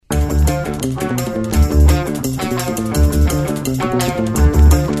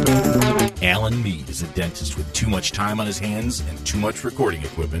Alan Mead is a dentist with too much time on his hands and too much recording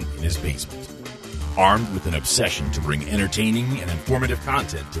equipment in his basement. Armed with an obsession to bring entertaining and informative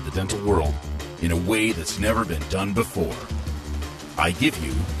content to the dental world in a way that's never been done before, I give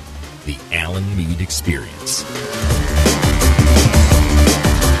you the Alan Mead Experience.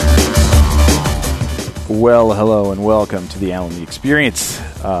 Well, hello and welcome to the Alan Mead Experience.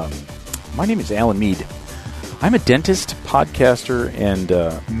 My name is Alan Mead. I'm a dentist, podcaster, and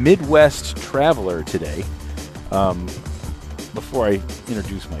Midwest traveler today. Before I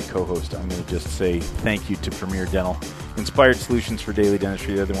introduce my co-host, I'm going to just say thank you to Premier Dental, Inspired Solutions for Daily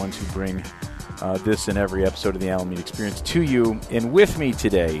Dentistry. They're the ones who bring this and every episode of the Alan Mead Experience to you. And with me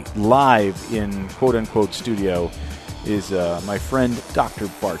today, live in quote-unquote studio, is my friend Dr.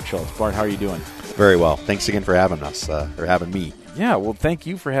 Bart Schultz. Bart, how are you doing? Very well. Thanks again for having us, or having me. Yeah, well, thank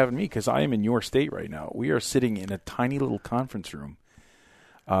you for having me, because I am in your state right now. We are sitting in a tiny little conference room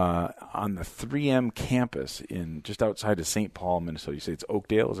on the 3M campus in just outside of St. Paul, Minnesota. You say it's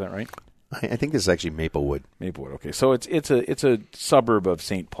Oakdale, is that right? I think this is actually Maplewood. Maplewood, okay. So it's a suburb of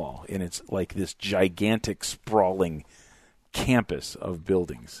St. Paul, and it's like this gigantic, sprawling campus of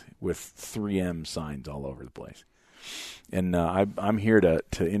buildings with 3M signs all over the place. And I'm here to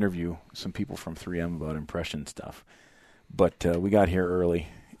interview some people from 3M about impression stuff. But we got here early,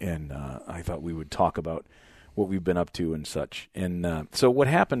 and I thought we would talk about what we've been up to and such. And so what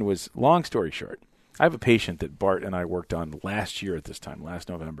happened was, long story short, I have a patient that Bart and I worked on last year at this time, last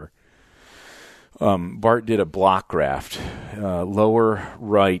November. Bart did a block graft, lower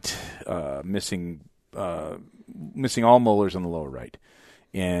right, missing all molars on the lower right,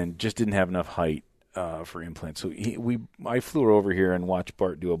 and just didn't have enough height for implants. So I flew her over here and watched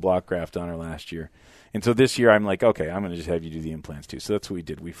Bart do a block graft on her last year. And so this year I'm like, okay, I'm going to just have you do the implants too. So that's what we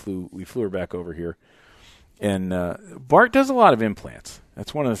did. We flew her back over here. And Bart does a lot of implants.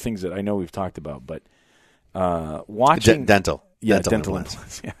 That's one of the things that I know we've talked about. But watching dental dental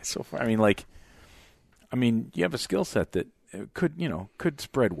implants. Yeah. So far, I mean, you have a skill set that could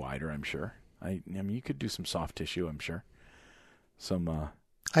spread wider. I'm sure. I mean, you could do some soft tissue. I'm sure.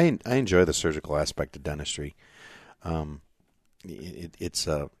 I enjoy the surgical aspect of dentistry.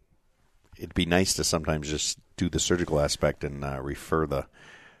 It'd be nice to sometimes just do the surgical aspect and refer the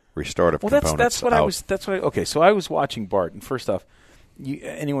restorative components out. Okay, so I was watching Bart, and first off,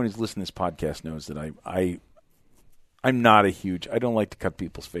 anyone who's listened to this podcast knows that I'm not I don't like to cut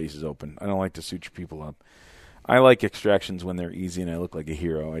people's faces open. I don't like to suture people up. I like extractions when they're easy and I look like a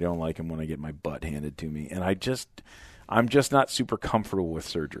hero. I don't like them when I get my butt handed to me, and I'm just not super comfortable with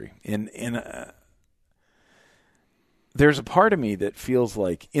surgery. And there's a part of me that feels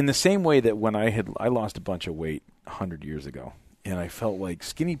like, in the same way that when I lost a bunch of weight 100 years ago, and I felt like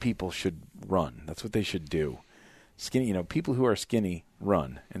skinny people should run. That's what they should do. Skinny, people who are skinny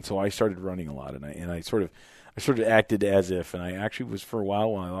run. And so I started running a lot, and I sort of acted as if, and I actually was, for a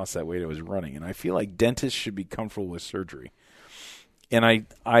while when I lost that weight, I was running. And I feel like dentists should be comfortable with surgery. And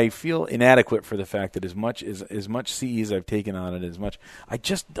I feel inadequate for the fact that as much CEs I've taken on it,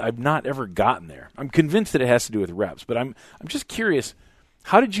 I've not ever gotten there. I'm convinced that it has to do with reps, but I'm just curious,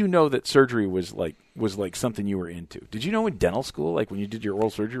 how did you know that surgery was like something you were into? Did you know in dental school, like when you did your oral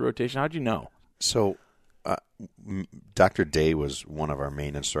surgery rotation, how did you know? So Dr. Day was one of our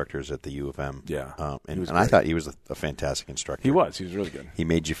main instructors at the U of M. Yeah. And I thought he was a fantastic instructor. He was really good. He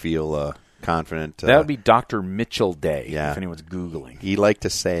made you feel confident. That would be Dr. Mitchell Day, yeah. If anyone's Googling. He liked to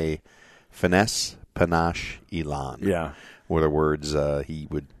say, finesse, panache, elan. Yeah. Were the words he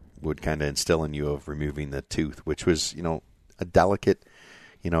would kind of instill in you of removing the tooth, which was, a delicate,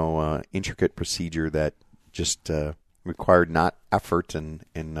 intricate procedure that just required not effort and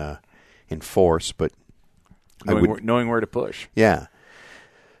force, but knowing where to push. Yeah.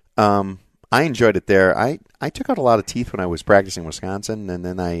 I enjoyed it there. I took out a lot of teeth when I was practicing in Wisconsin, and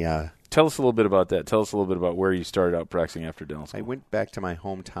then I... Tell us a little bit about that. Tell us a little bit about where you started out practicing after dental school. I went back to my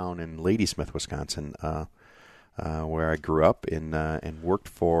hometown in Ladysmith, Wisconsin, where I grew up and worked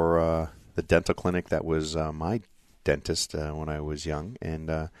for the dental clinic that was my dentist when I was young.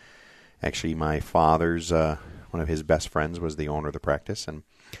 And actually, my father's, one of his best friends was the owner of the practice. And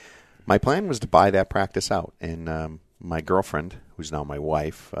my plan was to buy that practice out. And my girlfriend, who's now my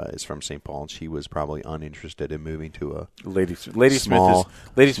wife, is from St. Paul, and she was probably uninterested in moving to a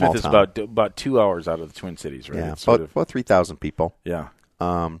Ladysmith is about 2 hours out of the Twin Cities, right? Yeah, about 3,000 people. Yeah.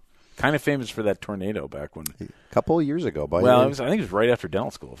 Kind of famous for that tornado back when a couple of years ago. I think it was right after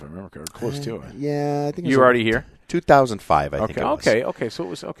dental school, if I remember, or close to it. Yeah, I think you were already here. 2005, I think it was. Okay, so it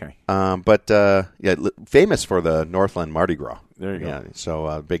was okay. Famous for the Northland Mardi Gras. There you go. Yeah,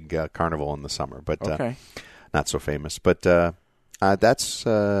 so big carnival in the summer, but okay. Not so famous. But that's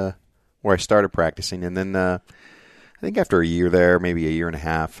where I started practicing. And then I think after a year there, maybe a year and a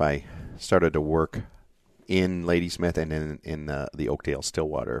half, I started to work in Ladysmith and in the Oakdale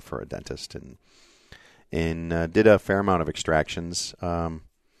Stillwater for a dentist, and did a fair amount of extractions,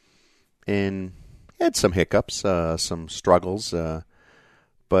 and had some hiccups, some struggles,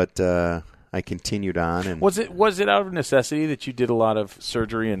 but I continued on. And was it out of necessity that you did a lot of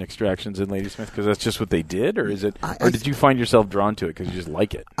surgery and extractions in Ladysmith because that's just what they did, or is it? Or did you find yourself drawn to it because you just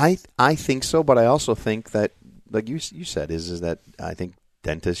like it? I think so, but I also think that, like you said, is that I think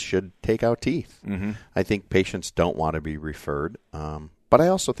dentists should take out teeth. Mm-hmm. I think patients don't want to be referred, but I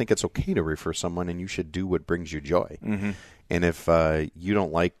also think it's okay to refer someone, and you should do what brings you joy. Mm-hmm. And if you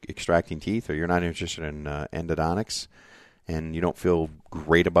don't like extracting teeth, or you're not interested in endodontics, and you don't feel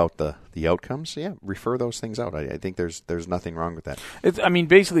great about the outcomes, refer those things out. I think there's nothing wrong with that.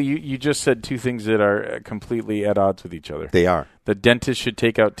 Basically, you just said two things that are completely at odds with each other. They are. The dentist should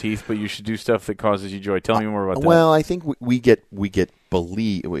take out teeth, but you should do stuff that causes you joy. Tell me more about that. Well, I think we're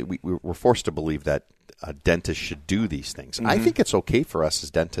forced to believe that a dentist should do these things. Mm-hmm. I think it's okay for us as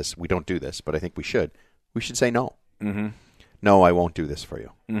dentists. We don't do this, but I think we should. We should say no. Mm-hmm. No, I won't do this for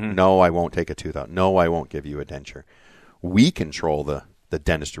you. Mm-hmm. No, I won't take a tooth out. No, I won't give you a denture. We control the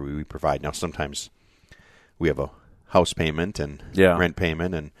dentistry we provide. Now, sometimes we have a house payment and rent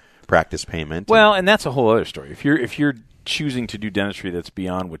payment and practice payment. Well, and that's a whole other story. If you're choosing to do dentistry that's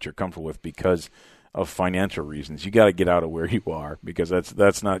beyond what you're comfortable with because of financial reasons, you got to get out of where you are, because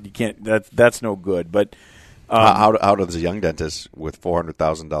that's no good. But how does a young dentist with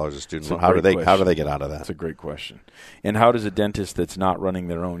 $400,000 a student loan, how do they get out of that? That's a great question. And how does a dentist that's not running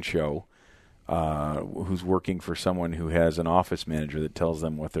their own show, who's working for someone who has an office manager that tells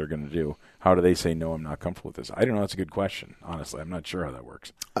them what they're going to do, how do they say, no, I'm not comfortable with this? I don't know. That's a good question. Honestly, I'm not sure how that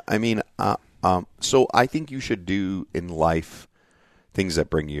works. I mean, so I think you should do in life things that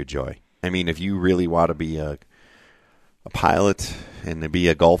bring you joy. I mean, if you really want to be a pilot and to be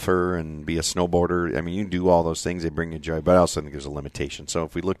a golfer and be a snowboarder, I mean, you can do all those things. They bring you joy, but I also think there's a limitation. So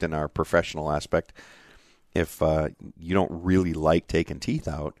if we looked in our professional aspect, if you don't really like taking teeth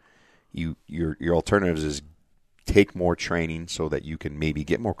out, your alternatives is take more training so that you can maybe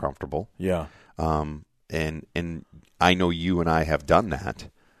get more comfortable. Yeah. And I know you and I have done that.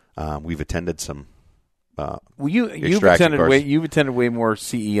 We've attended some. You've attended way more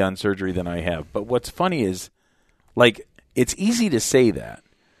CE on surgery than I have. But what's funny is, like, it's easy to say that,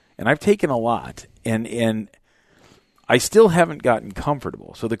 and I've taken a lot, and I still haven't gotten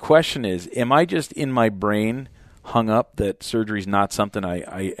comfortable. So the question is, am I just in my brain hung up that surgery is not something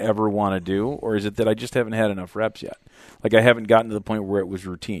I ever want to do, or is it that I just haven't had enough reps yet? Like, I haven't gotten to the point where it was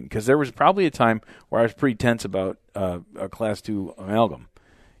routine. Because there was probably a time where I was pretty tense about a Class 2 amalgam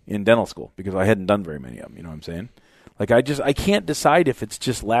in dental school because I hadn't done very many of them. You know what I'm saying? Like, I can't decide if it's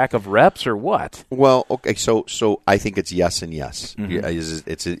just lack of reps or what. Well, okay, so I think it's yes and yes.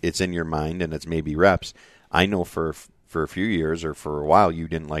 Mm-hmm. It's in your mind, and it's maybe reps. I know for a few years or for a while you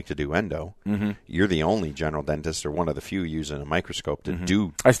didn't like to do endo. Mm-hmm. You're the only general dentist or one of the few using a microscope to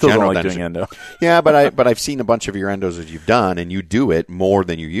do. I still general don't like dentistry. doing endo. Yeah, but I've seen a bunch of your endos that you've done, and you do it more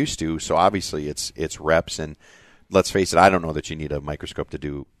than you used to. So obviously it's reps, and let's face it, I don't know that you need a microscope to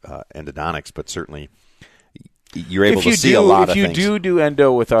do endodontics, but certainly you're able to see a lot of things. If you do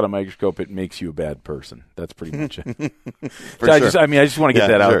endo without a microscope, it makes you a bad person. That's pretty much it. I just want to get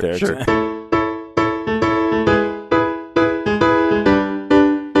that out there. Sure.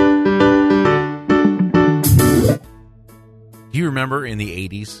 Do you remember in the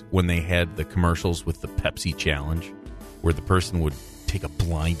 80s when they had the commercials with the Pepsi Challenge, where the person would take a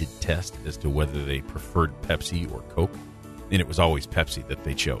blinded test as to whether they preferred Pepsi or Coke? And it was always Pepsi that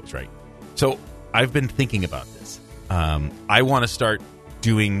they chose, right? So I've been thinking about this. I want to start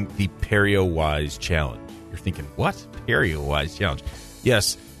doing the Perio-Wise Challenge. You're thinking, what? Perio-Wise Challenge?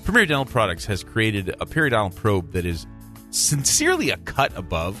 Yes, Premier Dental Products has created a periodontal probe that is sincerely a cut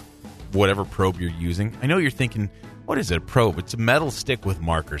above whatever probe you're using. I know you're thinking, what is it, a probe? It's a metal stick with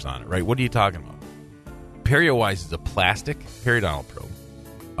markers on it, right? What are you talking about? Perio-Wise is a plastic periodontal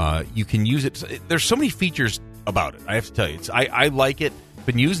probe. You can use it. There's so many features about it, I have to tell you. I like it.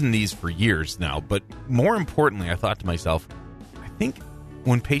 Been using these for years now, but more importantly, I thought to myself, I think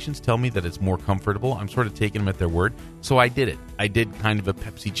when patients tell me that it's more comfortable, I'm sort of taking them at their word. So I did it. I did kind of a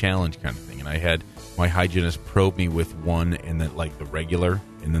Pepsi challenge kind of thing, and I had my hygienist probe me with one, and then like the regular,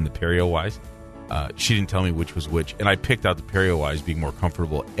 and then the Perio-Wise. She didn't tell me which was which, and I picked out the Perio-Wise being more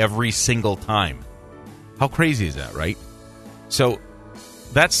comfortable every single time. How crazy is that, right? So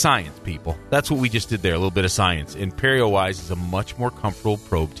that's science, people. That's what we just did there, a little bit of science. And Perio-Wise is a much more comfortable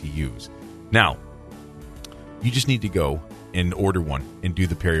probe to use. Now, you just need to go and order one and do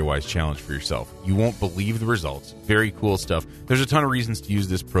the PeriWise challenge for yourself. You won't believe the results. Very cool stuff. There's a ton of reasons to use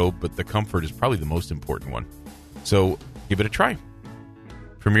this probe, but the comfort is probably the most important one. So give it a try.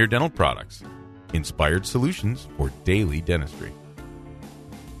 Premier Dental Products. Inspired solutions for daily dentistry.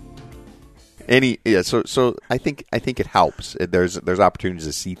 So I think it helps. There's opportunities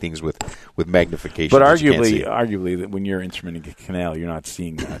to see things with magnification. But arguably, that when you're instrumenting a canal, you're not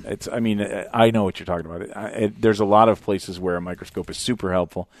seeing that. I know what you're talking about. There's a lot of places where a microscope is super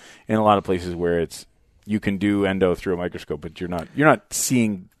helpful, and a lot of places where you can do endo through a microscope, but you're not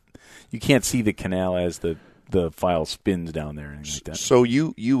seeing. You can't see the canal as the file spins down there or anything like that. So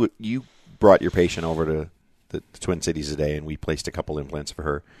you brought your patient over to the Twin Cities today, and we placed a couple implants for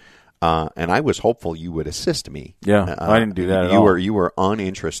her. And I was hopeful you would assist me. Yeah, I didn't do that at all. You were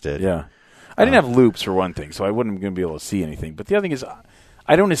uninterested. Yeah. I didn't have loops for one thing, so I wasn't going to be able to see anything. But the other thing is,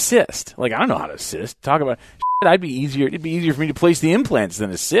 I don't assist. Like, I don't know how to assist. Talk about it'd be easier for me to place the implants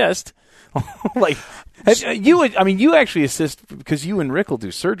than assist. Like, you actually assist because you and Rick will do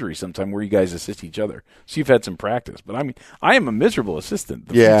surgery sometime where you guys assist each other. So you've had some practice. But I am a miserable assistant.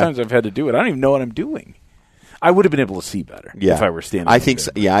 The few times I've had to do it, I don't even know what I'm doing. I would have been able to see better if I were standing. I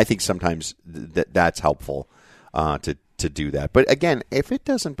think sometimes that's helpful to do that. But again, if it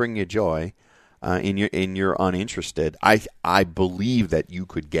doesn't bring you joy, and you're uninterested, I believe that you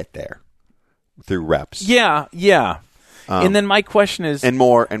could get there through reps. Yeah. And then my question is, and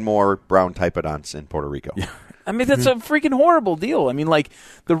more brown typodonts in Puerto Rico. Yeah. I mean, that's a freaking horrible deal. I mean, like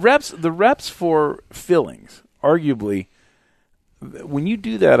the reps for fillings, arguably, when you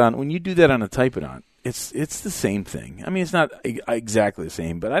do that on a typodont. It's the same thing. I mean, it's not exactly the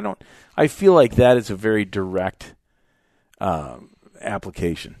same, but I feel like that is a very direct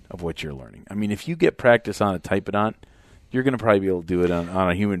application of what you're learning. I mean, if you get practice on a typodont, you're going to probably be able to do it on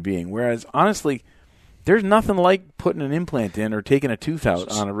a human being. Whereas, honestly, there's nothing like putting an implant in or taking a tooth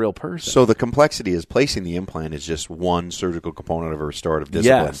out on a real person. So the complexity is placing the implant is just one surgical component of a restorative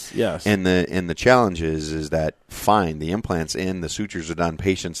discipline. Yes. And the challenge is that fine, the implant's in, the sutures are done,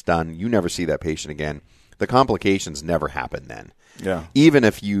 patient's done, you never see that patient again. The complications never happen then. Yeah. Even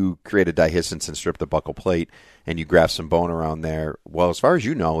if you create a dehiscence and strip the buccal plate and you graft some bone around there, well, as far as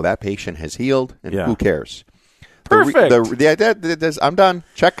you know, that patient has healed, and who cares? Perfect. I'm done.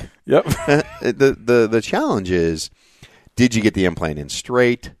 Check. Yep. The challenge is, did you get the implant in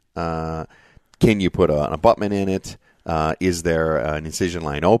straight? Can you put an abutment in it? Is there an incision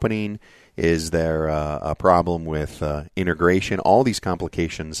line opening? Is there a problem with integration? All these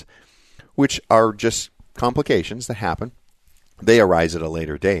complications, which are just complications that happen, they arise at a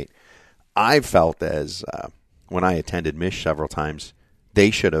later date. I've felt as when I attended MISH several times,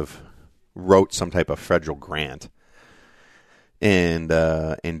 they should have wrote some type of federal grant and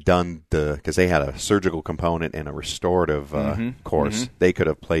done because they had a surgical component and a restorative course. Mm-hmm. They could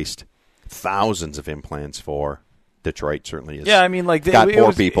have placed thousands of implants for Detroit. Certainly is. Yeah, I mean, like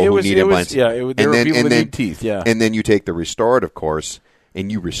poor people who need implants. There were people with need teeth. Yeah, and then you take the restorative course and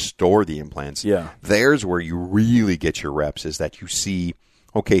you restore the implants. Yeah, there's where you really get your reps. Is that you see,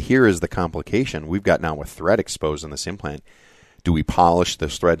 okay, here is the complication. We've got now a thread exposed on this implant. Do we polish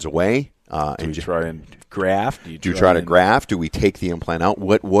those threads away? Do we try and graft? Do you try to graft? Do we take the implant out?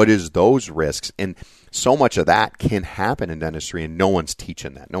 What is those risks? And so much of that can happen in dentistry, and no one's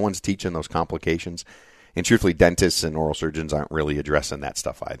teaching that. No one's teaching those complications. And truthfully, dentists and oral surgeons aren't really addressing that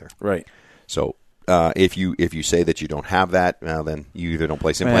stuff either. Right. So if you say that you don't have that, well, then you either don't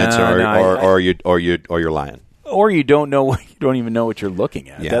place implants or you're lying. Or you don't know. You don't even know what you're looking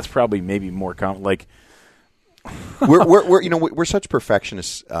at. Yeah. That's probably maybe more common. Like. we're such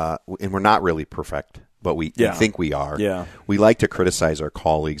perfectionists, and we're not really perfect, but we think we are. Yeah. We like to criticize our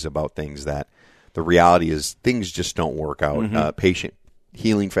colleagues about things that the reality is things just don't work out. Mm-hmm. Patient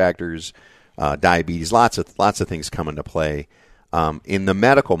healing factors, diabetes, lots of things come into play. In the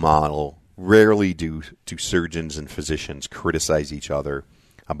medical model, rarely do surgeons and physicians criticize each other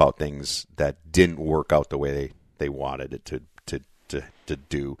about things that didn't work out the way they wanted it to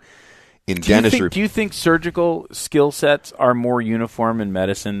do. Do you think surgical skill sets are more uniform in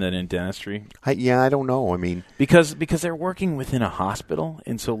medicine than in dentistry? I don't know. I mean, because they're working within a hospital,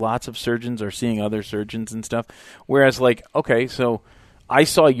 and so lots of surgeons are seeing other surgeons and stuff. Whereas, like, okay, so I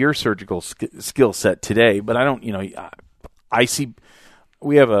saw your surgical skill set today, but I don't. I see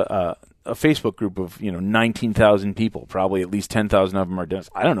we have a Facebook group of 19,000 people. Probably at least 10,000 of them are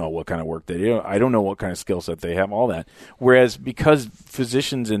dentists. I don't know what kind of work they do. I don't know what kind of skill set they have. All that. Whereas because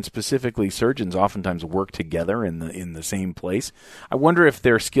physicians and specifically surgeons oftentimes work together in the same place, I wonder if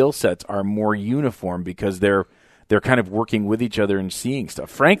their skill sets are more uniform because they're kind of working with each other and seeing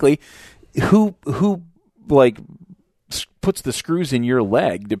stuff. Frankly, who like puts the screws in your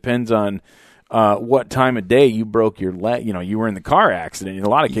leg depends on what time of day you broke your leg. You were in the car accident in a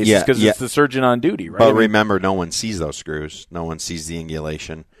lot of cases because it's the surgeon on duty, right? But remember, no one sees those screws. No one sees the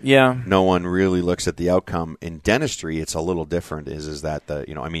angulation. Yeah. No one really looks at the outcome. In dentistry, it's a little different. Is that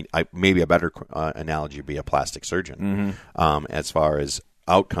maybe a better analogy would be a plastic surgeon, as far as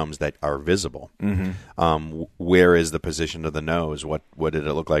outcomes that are visible. Where is the position of the nose? What did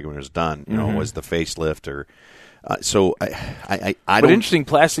it look like when it was done? Was the facelift or so I But don't. interesting,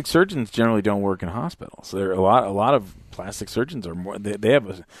 plastic surgeons generally don't work in hospitals. There are a lot of plastic surgeons are more.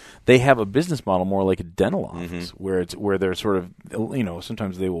 They have a business model more like a dental office, where they're sort of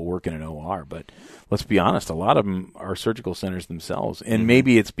sometimes they will work in an OR, but let's be honest, a lot of them are surgical centers themselves, and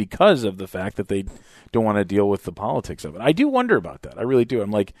maybe it's because of the fact that they don't want to deal with the politics of it. I do wonder about that. I really do. I'm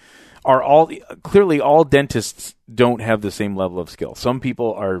like, clearly all dentists don't have the same level of skill. Some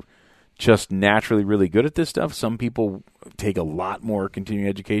people are just naturally really good at this stuff. Some people take a lot more continuing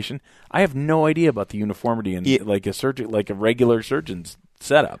education. I have no idea about the uniformity in like a regular surgeon's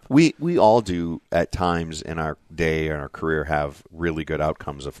setup. We all do at times in our day and our career have really good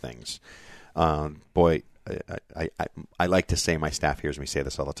outcomes of things. I like to say, my staff hears me say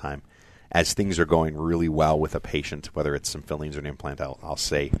this all the time, as things are going really well with a patient, whether it's some fillings or an implant, I'll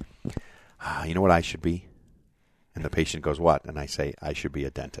say, you know what I should be? And the patient goes, what? And I say, I should be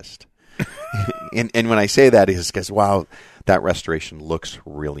a dentist. and when I say that, it's because, wow, that restoration looks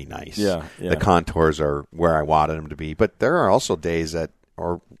really nice. Yeah. The contours are where I wanted them to be. But there are also days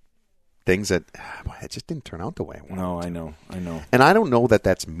or things that it just didn't turn out the way I wanted. No, I know. And I don't know that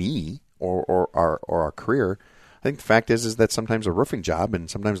that's me or our career. I think the fact is that sometimes a roofing job and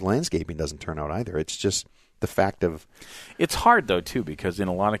sometimes landscaping doesn't turn out either. It's just the fact of... It's hard, though, too, because in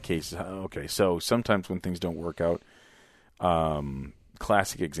a lot of cases... Okay, so sometimes when things don't work out...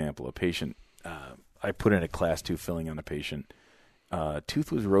 classic example, a patient, I put in a class 2 filling on a patient.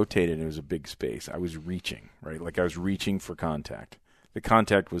 Tooth was rotated and it was a big space. I was reaching, right? Like I was reaching for contact. The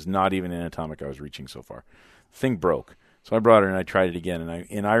contact was not even anatomic. I was reaching so far. The thing broke. So I brought her and I tried it again.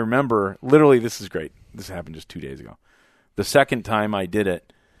 And I remember, literally, this is great. This happened just 2 days ago. The second time I did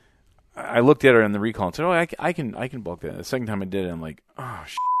it, I looked at her in the recall and said, oh, I can bulk that. The second time I did it, I'm like, oh,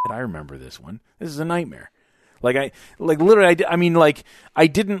 shit, I remember this one. This is a nightmare. I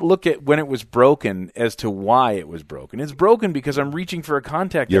didn't look at when it was broken as to why it was broken. It's broken because I'm reaching for a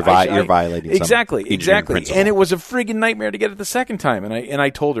contact. You're violating exactly. Principle. And it was a friggin' nightmare to get it the second time. And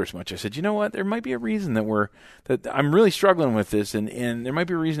I told her as much. I said, you know what? There might be a reason that I'm really struggling with this, and there might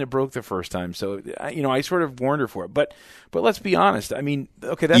be a reason it broke the first time. So I sort of warned her for it. But let's be honest. I mean,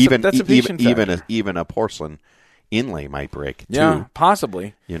 okay, that's a patient factor. Even a porcelain inlay might break too. Yeah,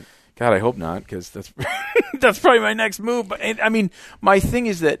 possibly. God, I hope not, because that's that's probably my next move. But I mean, my thing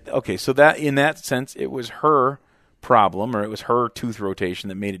is that so that in that sense, it was her problem, or it was her tooth rotation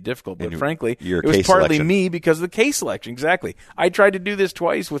that made it difficult. But frankly, it was partly me because of the case selection. Exactly. I tried to do this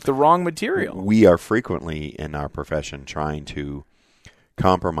twice with the wrong material. We are frequently in our profession trying to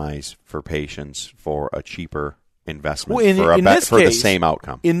compromise for patients for a cheaper investment for the same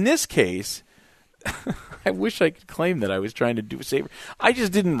outcome. In this case. I wish I could claim that I was trying to do a saver. I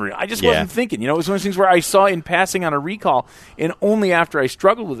just didn't. I just wasn't thinking. It was one of those things where I saw in passing on a recall, and only after I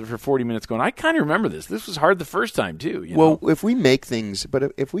struggled with it for 40 minutes, going, I kind of remember this. This was hard the first time too. Well, if we make things,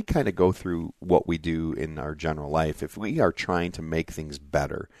 but if we kind of go through what we do in our general life, if we are trying to make things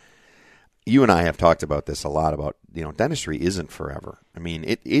better. You and I have talked about this a lot about, dentistry isn't forever. I mean,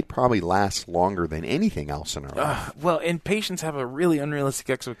 it probably lasts longer than anything else in our life. Well, and patients have a really unrealistic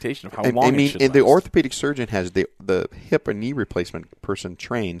expectation of how long it should last. And the orthopedic surgeon has the hip and knee replacement person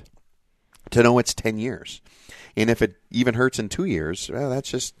trained to know it's 10 years. And if it even hurts in 2 years, well, that's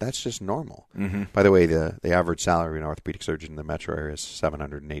just normal. Mm-hmm. By the way, the average salary of an orthopedic surgeon in the metro area is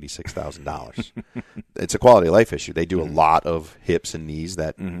 $786,000. It's a quality of life issue. They do a lot of hips and knees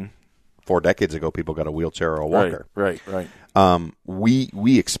that... Mm-hmm. 4 decades ago, people got a wheelchair or a walker. Right.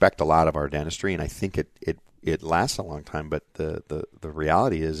 We expect a lot of our dentistry, and I think it lasts a long time. But the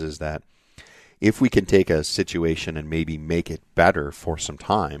reality is that if we can take a situation and maybe make it better for some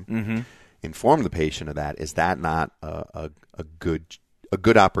time, inform the patient of that, is that not a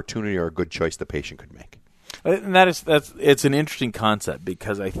good opportunity or a good choice the patient could make? And it's an interesting concept,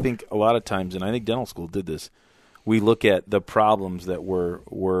 because I think a lot of times, and I think dental school did this. We look at the problems that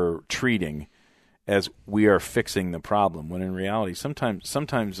we're treating as we are fixing the problem, when in reality,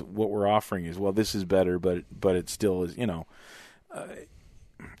 sometimes what we're offering is, well, this is better, but it still is, I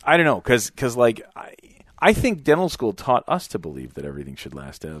don't know, because I think dental school taught us to believe that everything should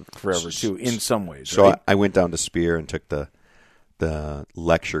last forever too, in some ways. So right? I went down to Spear and took the the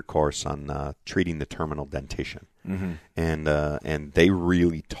lecture course on treating the terminal dentition. Mm-hmm. And they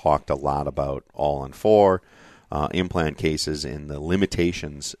really talked a lot about all-on-4 implant cases and the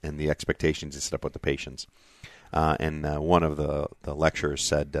limitations and the expectations you set up with the patients. And one of the lecturers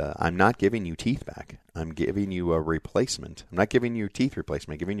said, I'm not giving you teeth back. I'm giving you a replacement. I'm not giving you teeth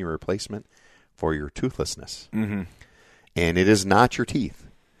replacement. I'm giving you a replacement for your toothlessness. Mm-hmm. And it is not your teeth.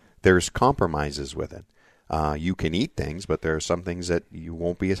 There's compromises with it. You can eat things, but there are some things that you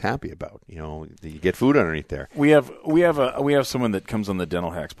won't be as happy about. You get food underneath there. We have someone that comes on the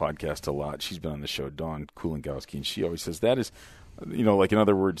Dental Hacks podcast a lot. She's been on the show, Dawn Kulingowski, and she always says that is, like in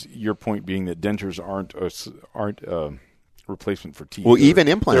other words, your point being that dentures aren't a replacement for teeth. Well, even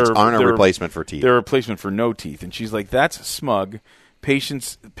implants aren't a replacement for teeth. They're a replacement for no teeth. And she's like, that's smug.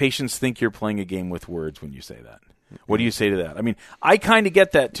 Patients think you're playing a game with words when you say that. What do you say to that? I mean, I kind of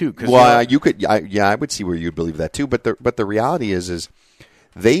get that too. Well, you could, I would see where you believe that too. But the reality is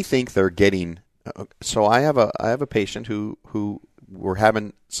they think they're getting. So I have a patient who were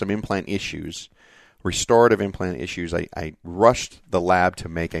having some implant issues, restorative implant issues. I rushed the lab to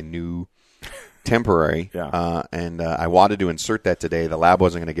make a new temporary, and I wanted to insert that today. The lab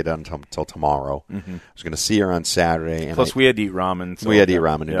wasn't going to get done until tomorrow. Mm-hmm. I was going to see her on Saturday. And Plus, we had to eat ramen. So we had to eat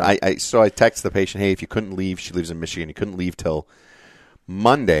ramen. Yeah. So I texted the patient, hey, if you couldn't leave, she lives in Michigan, you couldn't leave till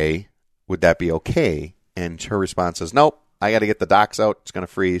Monday, would that be okay? And her response is, nope, I got to get the docs out. It's going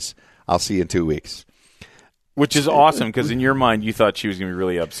to freeze. I'll see you in 2 weeks. Which is awesome, because in your mind, you thought she was going to be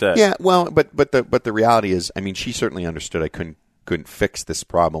really upset. Yeah, well, but the reality is, I mean, she certainly understood I couldn't fix this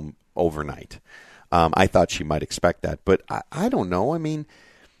problem overnight. I thought she might expect that, but I don't know. I mean,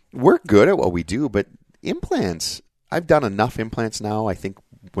 we're good at what we do, but implants, I've done enough implants now. I think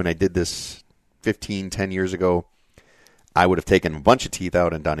when I did this 10 years ago, I would have taken a bunch of teeth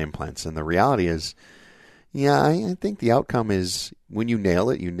out and done implants. And the reality is, I think the outcome is when you nail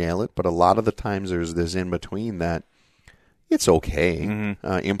it, you nail it. But a lot of the times there's this in between that it's okay.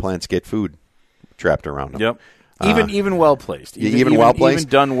 Mm-hmm. Implants get food trapped around them. Yep. Even well placed, even well placed, even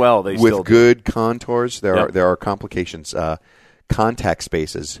done well, they with still good contours. There are complications. Contact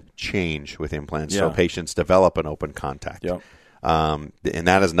spaces change with implants, so patients develop an open contact. Yep. And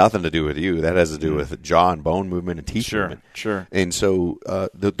that has nothing to do with you. That has to do with jaw and bone movement and teeth movement. Sure. And so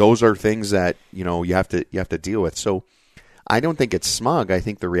those are things that you have to deal with. So I don't think it's smug. I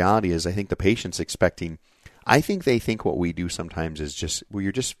think the reality is, I think the patient's expecting. I think they think what we do sometimes is just, well,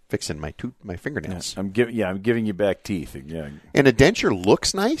 you're just fixing my fingernails. I'm giving you back teeth. Yeah. And a denture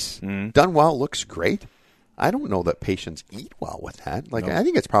looks nice, done well, looks great. I don't know that patients eat well with that. Like, I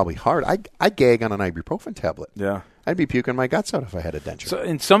think it's probably hard. I gag on an ibuprofen tablet. Yeah. I'd be puking my guts out if I had a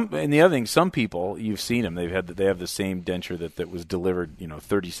denture. So, and the other thing, some people, you've seen them. They have the same denture that was delivered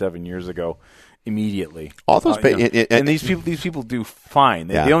 37 years ago. Immediately, all those and these people do fine.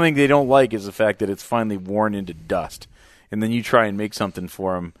 The only thing they don't like is the fact that it's finally worn into dust, and then you try and make something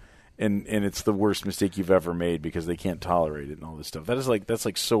for them, and it's the worst mistake you've ever made because they can't tolerate it and all this stuff. That's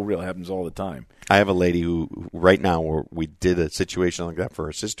like so real. It happens all the time. I have a lady who right now, where we did a situation like that for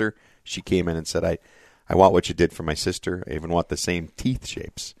her sister. She came in and said, I want what you did for my sister. I even want the same teeth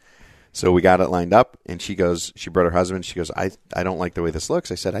shapes. So we got it lined up, and she brought her husband. She goes, I don't like the way this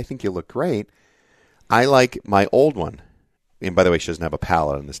looks. I said, I think you look great. I like my old one. And by the way, she doesn't have a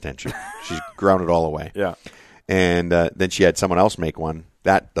palate on this denture. She's ground it all away. Yeah. And then she had someone else make one.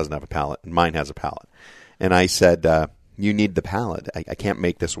 That doesn't have a palate, and mine has a palate. And I said, you need the palate. I can't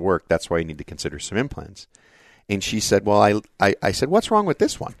make this work. That's why you need to consider some implants. And she said, well, I said, what's wrong with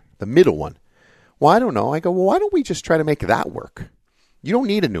this one, the middle one? Well, I don't know. I go, well, why don't we just try to make that work? You don't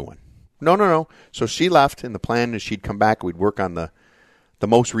need a new one. No. So she left, and the plan is she'd come back. We'd work on the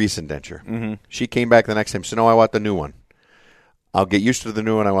most recent denture. Mm-hmm. She came back the next time. So, no, I want the new one. I'll get used to the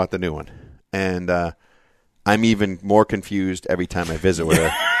new one. I want the new one. And I'm even more confused every time I visit with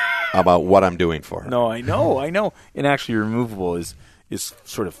her about what I'm doing for her. No, I know. And actually, removable is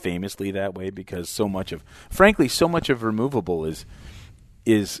sort of famously that way because so much of removable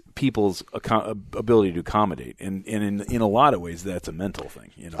is people's ability to accommodate. And in a lot of ways, that's a mental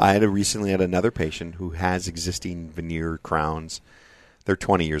thing. I recently had another patient who has existing veneer crowns. They're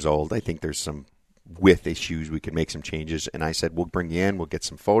 20 years old. I think there's some width issues. We could make some changes. And I said, we'll bring you in. We'll get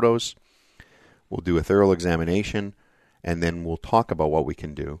some photos. We'll do a thorough examination. And then we'll talk about what we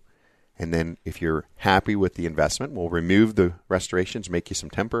can do. And then if you're happy with the investment, we'll remove the restorations, make you some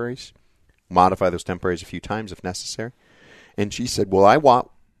temporaries, modify those temporaries a few times if necessary. And she said, well, I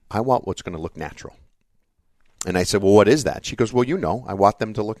want what's going to look natural. And I said, well, what is that? She goes, well, I want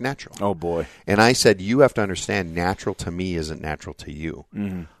them to look natural. Oh, boy. And I said, you have to understand, natural to me isn't natural to you.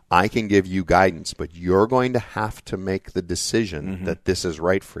 Mm-hmm. I can give you guidance, but you're going to have to make the decision that this is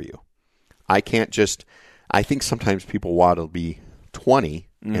right for you. I can't just – I think sometimes people want to be 20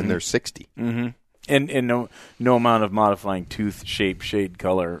 and they're 60. And no amount of modifying tooth shape, shade,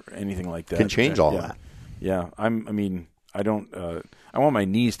 color, anything like that Can change all that. Yeah, I want my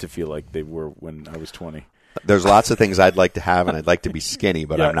knees to feel like they were when I was 20. There's lots of things I'd like to have, and I'd like to be skinny,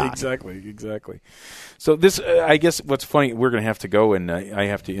 but I'm not. Exactly. So this, I guess, what's funny, we're going to have to go, and I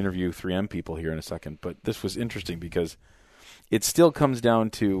have to interview 3M people here in a second. But this was interesting because it still comes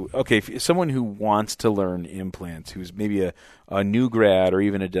down to, okay, if someone who wants to learn implants, who's maybe a new grad or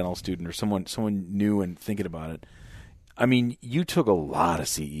even a dental student or someone new and thinking about it. I mean, you took a lot of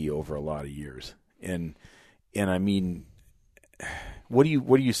CE over a lot of years, and I mean, what do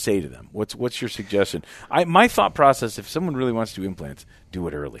you say to them? What's your suggestion? My thought process: if someone really wants to do implants, do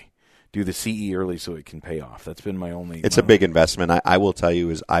it early. Do the CE early so it can pay off. That's been my only. It's a big investment. I will tell you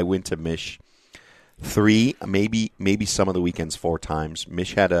is I went to Mish 3, maybe some of the weekends 4 times.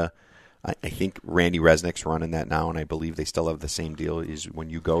 Mish had I think Randy Resnick's running that now, and I believe they still have the same deal. Is when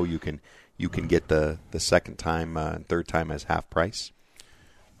you go, you can get the second time, third time as half price.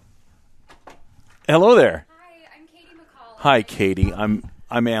 Hello there. Hi, I'm Katie McCall. Hi, Katie. I'm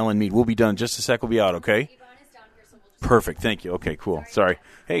Alan Mead. We'll be done. Just a sec. We'll be out. Okay. Perfect. Thank you. Okay, cool. Sorry.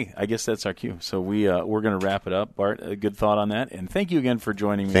 Hey, I guess that's our cue. So we're going to wrap it up. Bart, a good thought on that. And thank you again for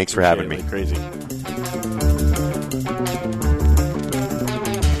joining me. Thanks for having me. Like crazy.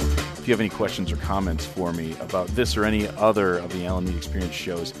 If you have any questions or comments for me about this or any other of the Alan Mead Experience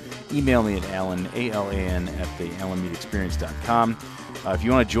shows, email me at Alan, A-L-A-N, at thealanmeadexperience.com. If you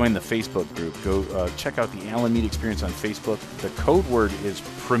want to join the Facebook group, go check out the Alan Mead Experience on Facebook. The code word is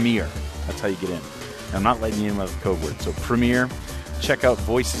Premier. That's how you get in. I'm not letting you in with the code word. So Premier. Check out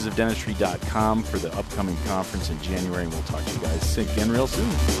voicesofdentistry.com for the upcoming conference in January, and we'll talk to you guys again real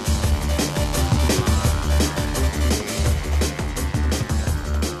soon.